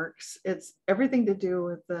nature works. It's everything to do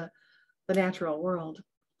with the natural world.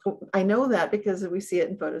 I know that because we see it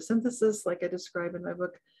in photosynthesis, like I describe in my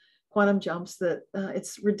book, Quantum Jumps, that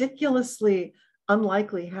it's ridiculously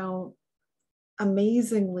unlikely how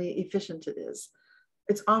amazingly efficient it is.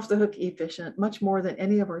 It's off the hook efficient, much more than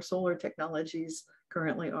any of our solar technologies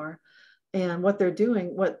currently are. And what they're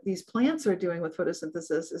doing, what these plants are doing with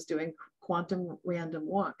photosynthesis is doing quantum random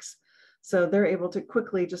walks. So they're able to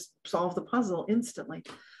quickly just solve the puzzle instantly.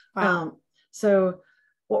 Wow. So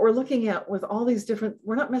what we're looking at with all these different,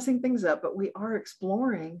 we're not messing things up, but we are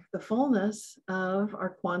exploring the fullness of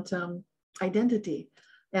our quantum identity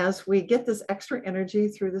as we get this extra energy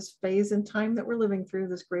through this phase in time that we're living through,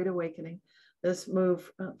 this great awakening, this move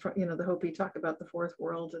from, the Hopi talk about the 4th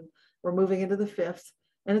world, and we're moving into the 5th.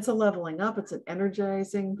 And it's a leveling up, it's an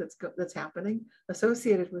energizing that's happening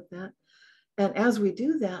associated with that. And as we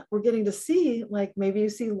do that, we're getting to see, like maybe you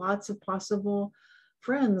see lots of possible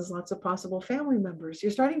friends, lots of possible family members.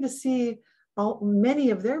 You're starting to see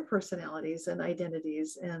many of their personalities and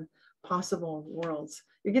identities and possible worlds.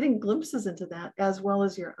 You're getting glimpses into that as well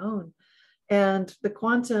as your own. And the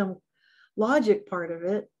quantum logic part of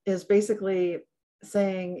it is basically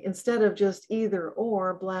saying, instead of just either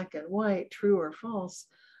or, black and white, true or false,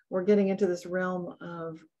 we're getting into this realm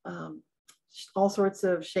of all sorts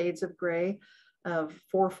of shades of gray, of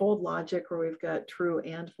fourfold logic, where we've got true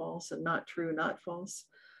and false and not true, not false.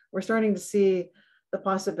 We're starting to see the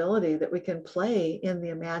possibility that we can play in the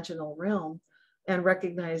imaginal realm and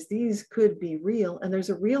recognize these could be real. And there's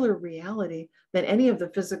a realer reality than any of the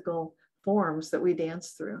physical forms that we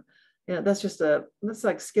dance through. That's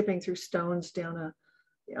like skipping through stones down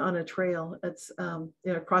on a trail. It's,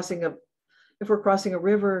 if we're crossing a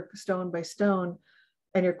river stone by stone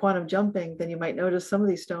and you're quantum jumping, then you might notice some of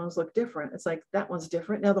these stones look different. It's like, that one's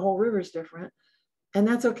different. Now the whole river's different. And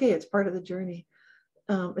that's okay. It's part of the journey.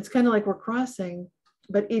 It's kind of like we're crossing,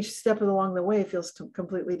 but each step along the way feels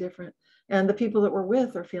completely different. And the people that we're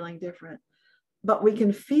with are feeling different. But we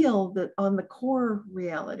can feel that on the core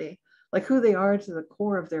reality, like who they are to the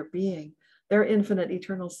core of their being, their infinite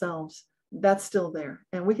eternal selves, that's still there.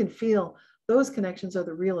 And we can feel those connections are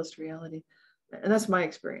the realist reality. And that's my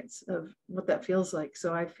experience of what that feels like.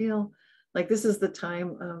 So I feel like this is the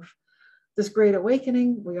time of this great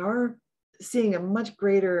awakening. We are seeing a much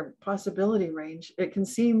greater possibility range. It can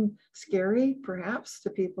seem scary, perhaps, to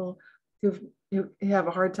people who have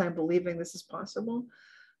a hard time believing this is possible,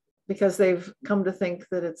 because they've come to think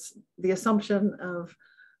that it's the assumption of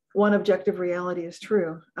one objective reality is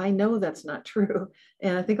true. I know that's not true.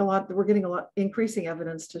 And I think we're getting a lot increasing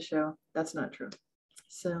evidence to show that's not true.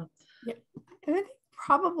 So, yeah. And I think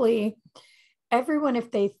probably everyone,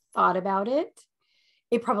 if they thought about it,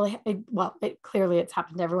 clearly it's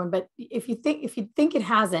happened to everyone, but if you think it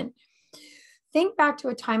hasn't, think back to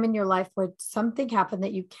a time in your life where something happened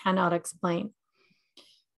that you cannot explain.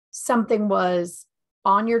 Something was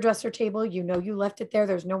on your dresser table, you left it there,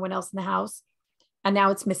 there's no one else in the house, and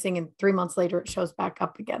now it's missing, and 3 months later it shows back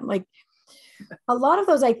up again. Like a lot of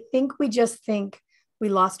those, I think we just think we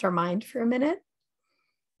lost our mind for a minute,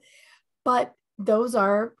 but those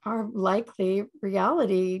are likely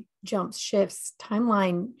reality jumps, shifts,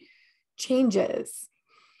 timeline changes.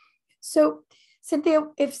 So Cynthia,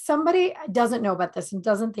 if somebody doesn't know about this and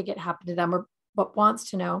doesn't think it happened to them, or but wants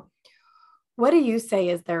to know, what do you say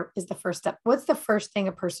is the first step? What's the first thing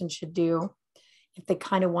a person should do if they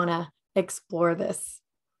kind of want to explore this?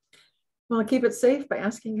 Well, keep it safe by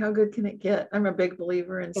asking, how good can it get? I'm a big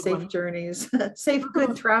believer in safe journeys, safe,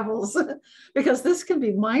 good travels, because this can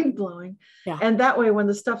be mind blowing. Yeah. And that way, when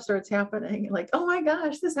the stuff starts happening, like, oh my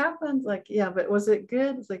gosh, this happened. Like, yeah, but was it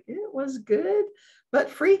good? It's like, it was good, but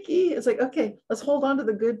freaky. It's like, okay, let's hold on to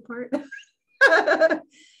the good part.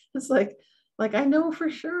 It's like, I know for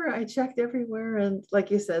sure I checked everywhere. And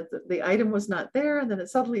like you said, the item was not there, and then it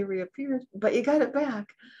suddenly reappeared, but you got it back.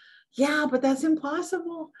 Yeah, but that's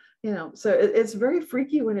impossible. So it's very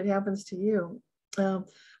freaky when it happens to you.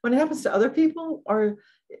 When it happens to other people, or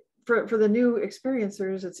for the new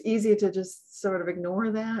experiencers, it's easy to just sort of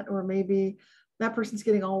ignore that, or maybe that person's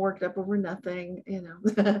getting all worked up over nothing, and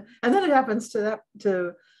then it happens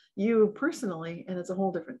to you personally, and it's a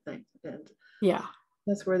whole different thing. And yeah,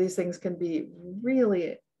 that's where these things can be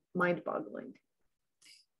really mind-boggling.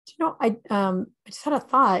 I just had a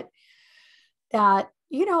thought that,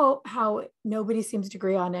 how nobody seems to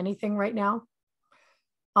agree on anything right now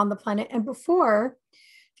on the planet. And before,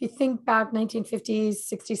 if you think back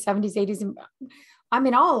 1950s, 60s, 70s, 80s,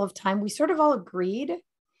 and all of time, we sort of all agreed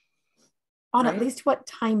on at least what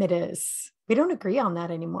time it is. We don't agree on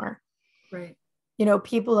that anymore. Right.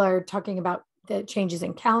 People are talking about the changes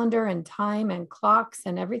in calendar and time and clocks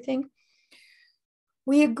and everything.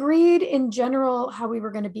 We agreed in general how we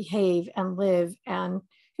were going to behave and live. And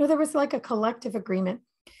there was like a collective agreement.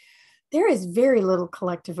 There is very little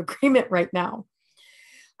collective agreement right now.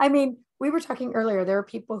 We were talking earlier, there are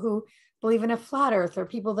people who believe in a flat earth, or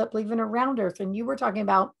people that believe in a round earth. And you were talking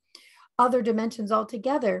about other dimensions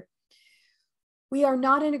altogether. We are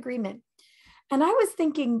not in agreement. And I was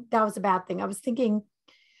thinking that was a bad thing. I was thinking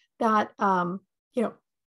that,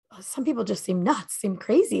 some people just seem nuts, seem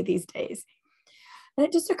crazy these days. And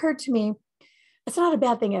it just occurred to me, it's not a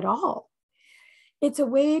bad thing at all. It's a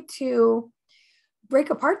way to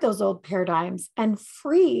break apart those old paradigms and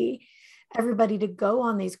free everybody to go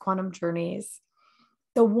on these quantum journeys,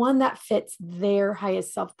 the one that fits their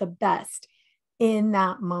highest self the best in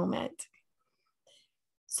that moment.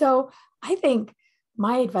 So I think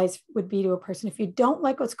my advice would be to a person, if you don't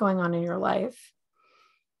like what's going on in your life,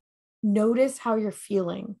 notice how you're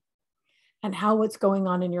feeling and how what's going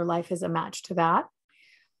on in your life is a match to that,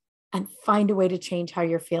 and find a way to change how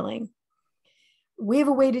you're feeling. We have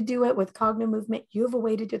a way to do it with Cognomovement. You have a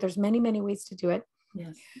way to do it. There's many, many ways to do it.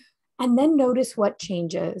 Yes. And then notice what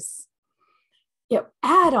changes.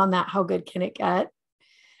 Add on that, how good can it get?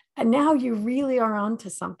 And now you really are onto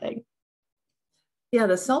something. Yeah,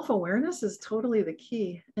 the self-awareness is totally the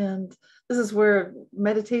key. And this is where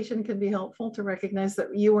meditation can be helpful, to recognize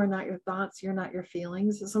that you are not your thoughts, you're not your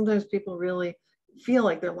feelings. Sometimes people really feel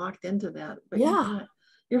like they're locked into that, but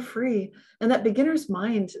you're free. And that beginner's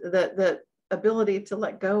mind, that ability to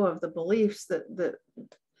let go of the beliefs that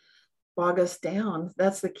bog us down,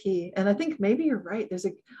 that's the key. And I think maybe you're right.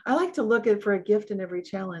 I like to look for a gift in every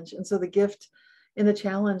challenge. And so the gift in the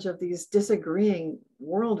challenge of these disagreeing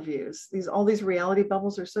worldviews. All these reality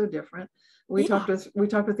bubbles are so different. We talked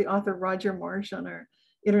with the author Roger Marsh on our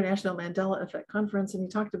International Mandela Effect Conference, and he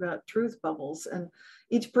talked about truth bubbles, and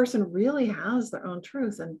each person really has their own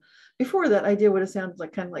truth. And before, that idea would have sounded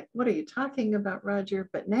like kind of like, what are you talking about, Roger?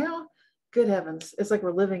 But now, good heavens, it's like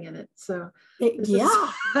we're living in it. So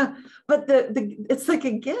but it's like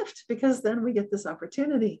a gift, because then we get this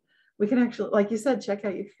opportunity. We can actually, like you said, check how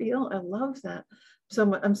you feel. I love that.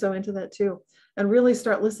 So I'm so into that too. And really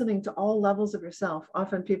start listening to all levels of yourself.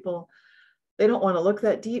 Often people, they don't want to look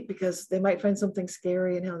that deep because they might find something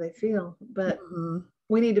scary in how they feel, but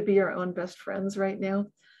we need to be our own best friends right now.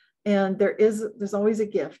 And there's always a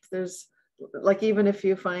gift. There's like, even if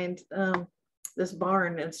you find this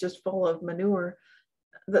barn and it's just full of manure,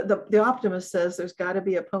 the optimist says there's got to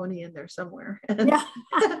be a pony in there somewhere. And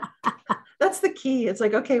that's the key. It's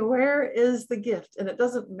like, okay, where is the gift? And it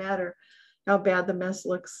doesn't matter how bad the mess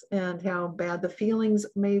looks and how bad the feelings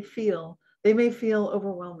may feel. They may feel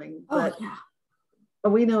overwhelming, but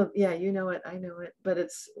we know, you know it, I know it, but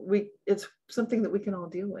it's something that we can all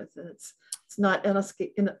deal with. And it's not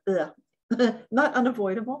not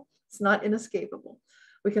unavoidable. It's not inescapable.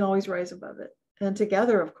 We can always rise above it. And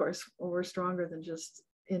together, of course, we're stronger than just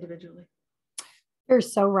individually. You're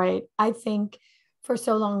so right. I think for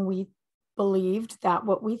so long we believed that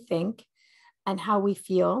what we think and how we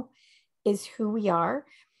feel is who we are.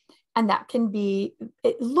 And that can be,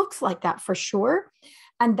 it looks like that for sure.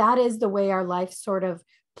 And that is the way our life sort of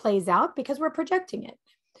plays out because we're projecting it.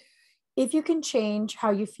 If you can change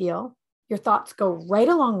how you feel, your thoughts go right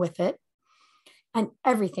along with it and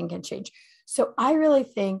everything can change. So I really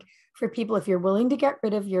think for people, if you're willing to get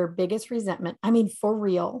rid of your biggest resentment, I mean, for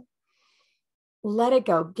real, let it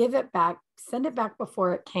go, give it back, send it back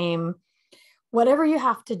before it came, whatever you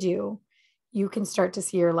have to do, you can start to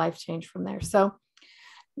see your life change from there. So,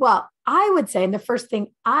 well, I would say, and the first thing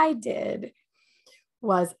I did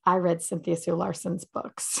was I read Cynthia Sue Larson's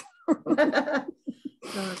books.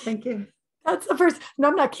 Thank you. That's the first, no,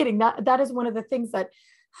 I'm not kidding. That is one of the things that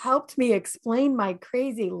helped me explain my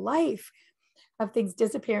crazy life of things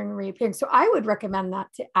disappearing and reappearing. So I would recommend that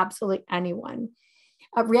to absolutely anyone.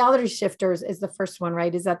 Reality Shifters is the first one,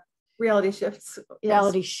 right? Is that Reality Shifts? Yes.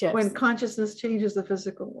 Reality Shifts. When consciousness changes the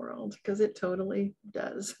physical world, because it totally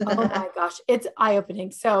does. Oh my gosh, it's eye-opening.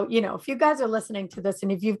 So, if you guys are listening to this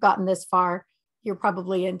and if you've gotten this far, you're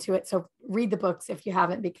probably into it. So read the books if you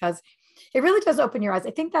haven't, because it really does open your eyes.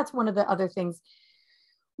 I think that's one of the other things.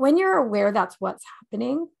 When you're aware that's what's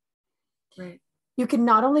happening, right, you can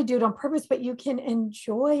not only do it on purpose, but you can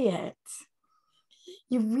enjoy it.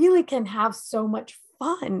 You really can have so much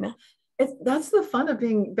fun. That's the fun of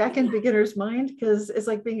being back in beginner's mind, because it's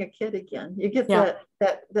like being a kid again. You get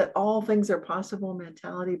that all things are possible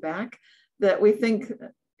mentality back that we think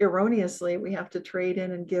erroneously we have to trade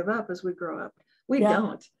in and give up as we grow up. We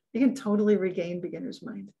don't. You can totally regain beginner's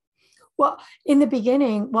mind. Well, in the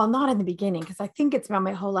beginning, well, not in the beginning, because I think it's about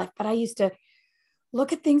my whole life, but I used to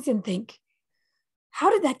look at things and think,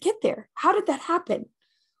 how did that get there? How did that happen?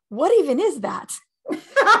 What even is that? I've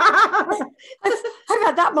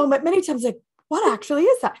had that moment many times, like, what actually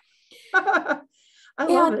is that? I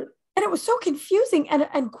love it. And it was so confusing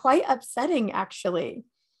and quite upsetting, actually.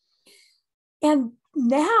 And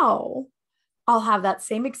now I'll have that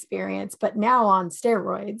same experience, but now on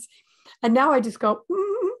steroids. And now I just go,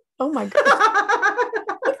 oh my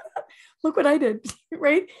God, look what I did,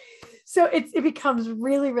 right? So it becomes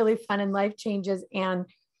really, really fun, and life changes and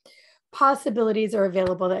possibilities are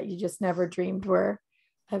available that you just never dreamed were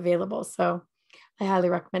available. So I highly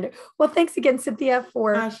recommend it. Well, thanks again, Cynthia,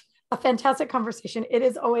 for a fantastic conversation. It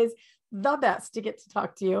is always the best to get to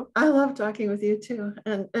talk to you. I love talking with you too.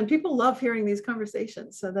 And people love hearing these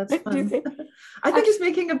conversations. So that's fun. I think it's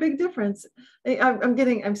making a big difference.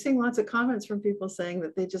 I'm seeing lots of comments from people saying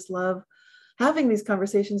that they just love having these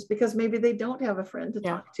conversations because maybe they don't have a friend to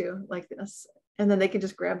talk to like this. And then they can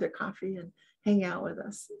just grab their coffee and hang out with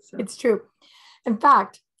us. So. It's true. In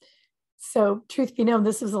fact, so truth be known,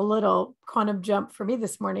 this was a little quantum jump for me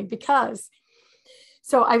this morning because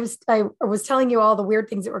so I was telling you all the weird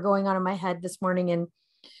things that were going on in my head this morning. And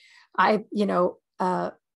I,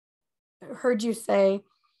 heard you say,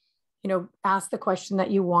 ask the question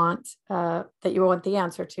that you want the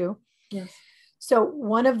answer to. Yes. So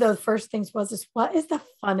one of the first things was, what is the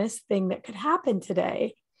funnest thing that could happen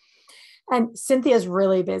today? And Cynthia's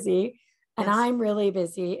really busy and I'm really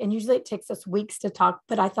busy. And usually it takes us weeks to talk,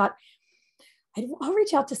 but I thought I'll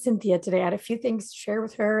reach out to Cynthia today. I had a few things to share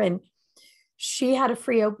with her and she had a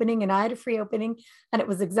free opening and I had a free opening, and it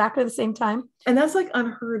was exactly the same time. And that's like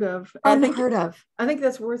unheard of. Unheard of. I think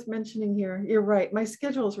that's worth mentioning here. You're right. My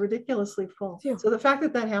schedule is ridiculously full. Yeah. So the fact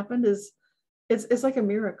that that happened it's like a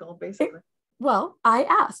miracle, basically. Well, I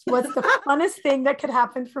asked, what's the funnest thing that could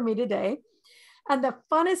happen for me today? And the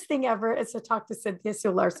funnest thing ever is to talk to Cynthia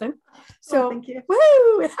Sue Larson. So, thank you.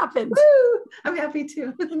 Woo, it happened. Woo, I'm happy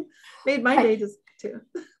too. Made my day just too.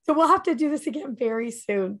 So we'll have to do this again very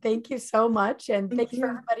soon. Thank you so much. And thanks for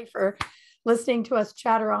everybody for listening to us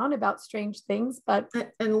chatter on about strange things.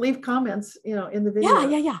 And leave comments, in the video.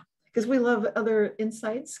 Yeah. Because we love other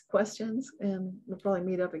insights, questions, and we'll probably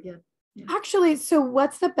meet up again. Yeah. Actually, so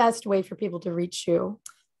what's the best way for people to reach you?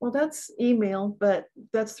 Well, that's email, but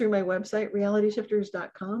that's through my website,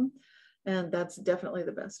 realityshifters.com. And that's definitely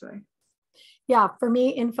the best way. Yeah, for me,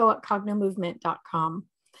 info@cognomovement.com.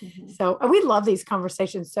 Mm-hmm. So we love these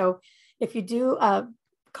conversations. So if you do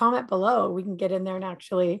comment below, we can get in there and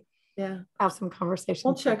actually have some conversations.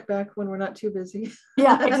 We'll check back when we're not too busy.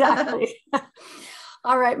 Yeah, exactly.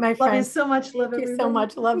 All right, my friend. Love you so much. Love you so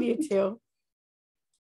much. Love you too.